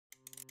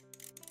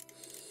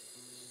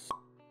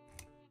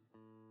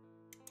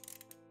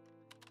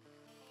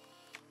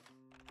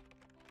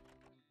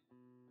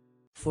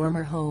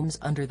Former Homes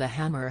Under the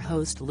Hammer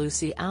host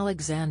Lucy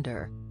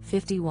Alexander,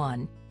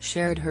 51,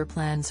 shared her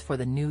plans for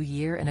the new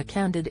year in a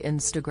candid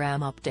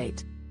Instagram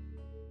update.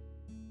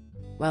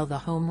 While the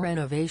home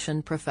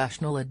renovation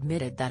professional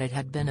admitted that it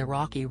had been a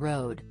rocky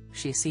road,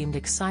 she seemed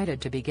excited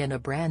to begin a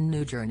brand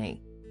new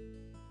journey.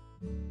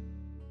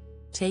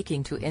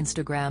 Taking to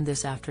Instagram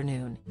this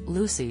afternoon,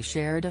 Lucy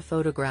shared a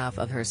photograph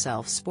of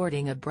herself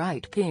sporting a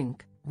bright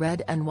pink,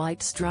 red and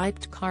white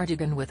striped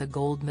cardigan with a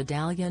gold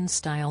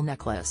medallion-style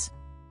necklace.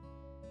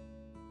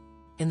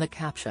 In the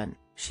caption,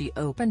 she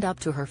opened up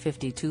to her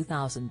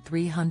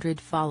 52,300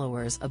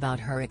 followers about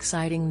her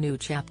exciting new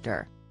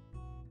chapter.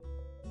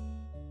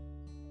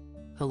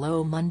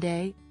 "Hello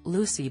Monday,"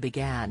 Lucy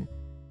began.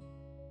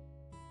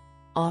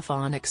 "Off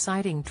on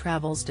exciting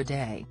travels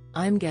today,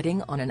 I'm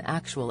getting on an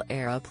actual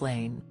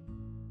aeroplane.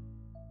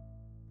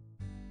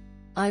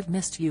 I've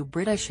missed you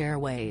British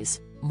Airways,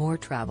 more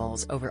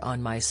travels over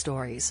on my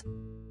stories.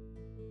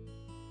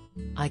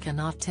 I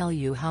cannot tell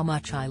you how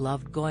much I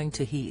loved going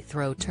to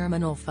Heathrow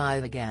Terminal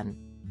 5 again.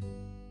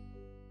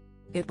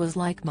 It was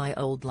like my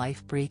old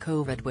life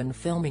pre-COVID when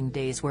filming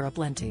days were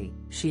aplenty,"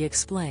 she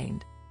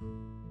explained.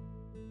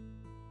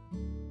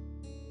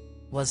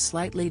 "Was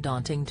slightly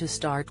daunting to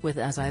start with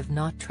as I've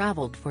not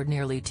travelled for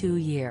nearly 2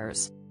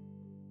 years.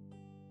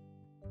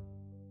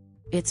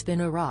 It's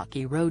been a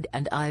rocky road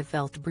and I've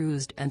felt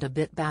bruised and a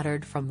bit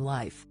battered from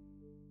life."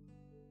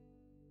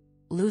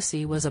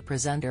 Lucy was a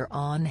presenter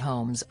on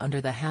Homes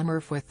Under the Hammer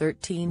for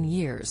 13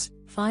 years,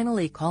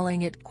 finally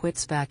calling it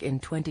quits back in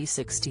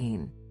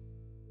 2016.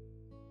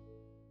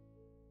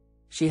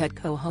 She had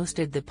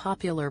co-hosted the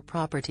popular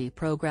property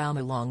program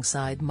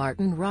alongside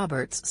Martin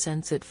Roberts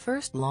since it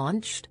first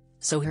launched,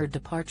 so her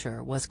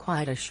departure was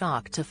quite a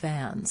shock to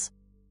fans.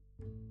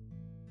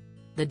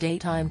 The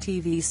daytime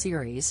TV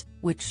series,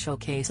 which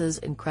showcases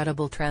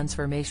incredible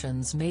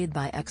transformations made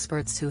by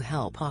experts who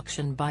help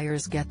auction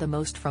buyers get the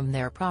most from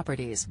their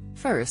properties,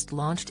 first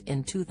launched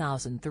in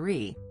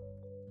 2003.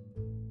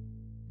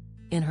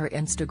 In her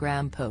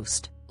Instagram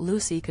post,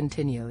 Lucy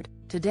continued,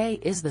 "Today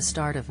is the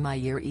start of my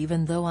year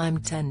even though I'm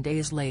 10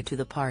 days late to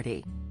the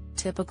party.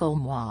 Typical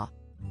moi.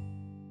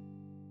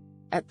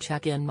 At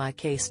check-in my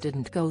case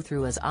didn't go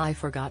through as I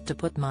forgot to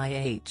put my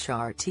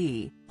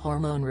HRT,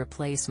 hormone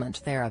replacement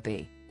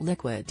therapy,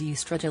 liquid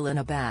estradiol in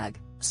a bag,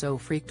 so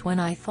freaked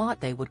when I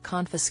thought they would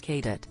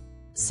confiscate it.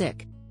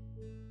 Sick.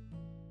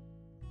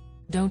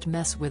 Don't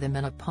mess with a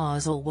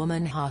menopausal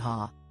woman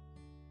haha.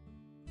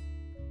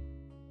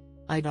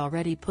 I'd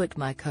already put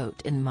my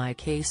coat in my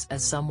case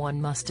as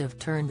someone must have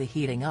turned the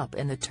heating up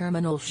in the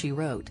terminal," she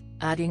wrote,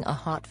 adding a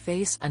hot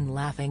face and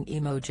laughing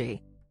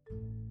emoji.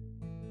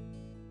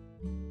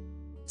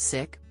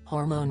 Sick,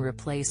 hormone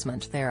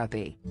replacement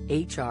therapy,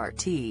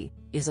 HRT,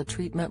 is a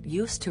treatment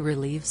used to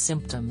relieve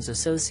symptoms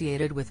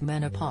associated with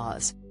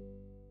menopause.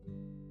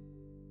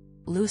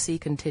 Lucy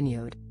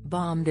continued,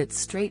 "Bombed it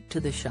straight to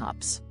the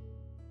shops.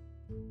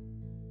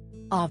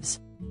 Ovs.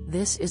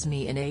 This is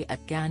me in a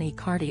at Gani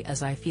Cardi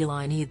as I feel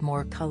I need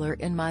more color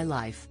in my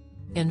life.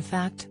 In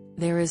fact,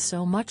 there is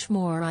so much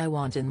more I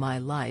want in my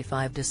life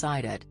I've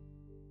decided.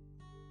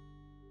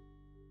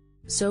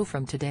 So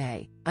from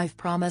today, I've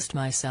promised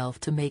myself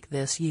to make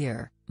this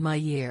year, my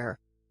year,"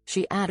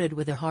 she added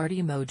with a heart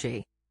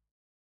emoji.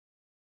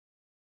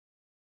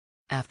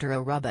 After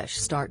a rubbish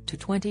start to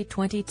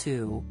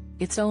 2022,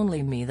 it's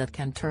only me that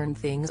can turn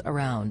things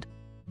around.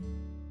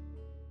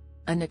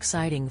 An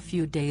exciting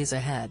few days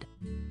ahead.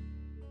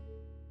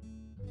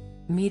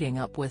 Meeting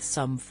up with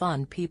some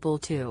fun people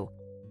too.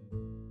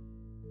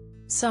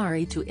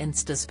 Sorry to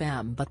Insta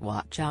spam, but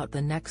watch out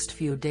the next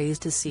few days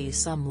to see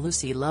some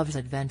Lucy Loves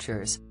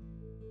adventures.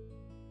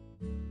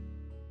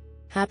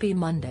 Happy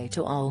Monday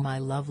to all my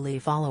lovely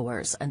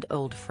followers and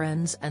old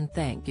friends, and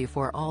thank you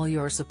for all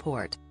your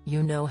support,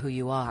 you know who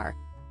you are.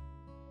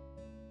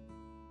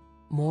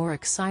 More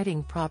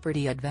exciting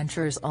property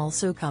adventures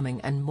also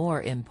coming, and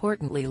more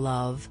importantly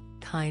love,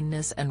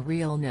 kindness and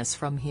realness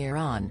from here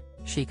on,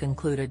 she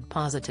concluded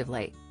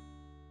positively.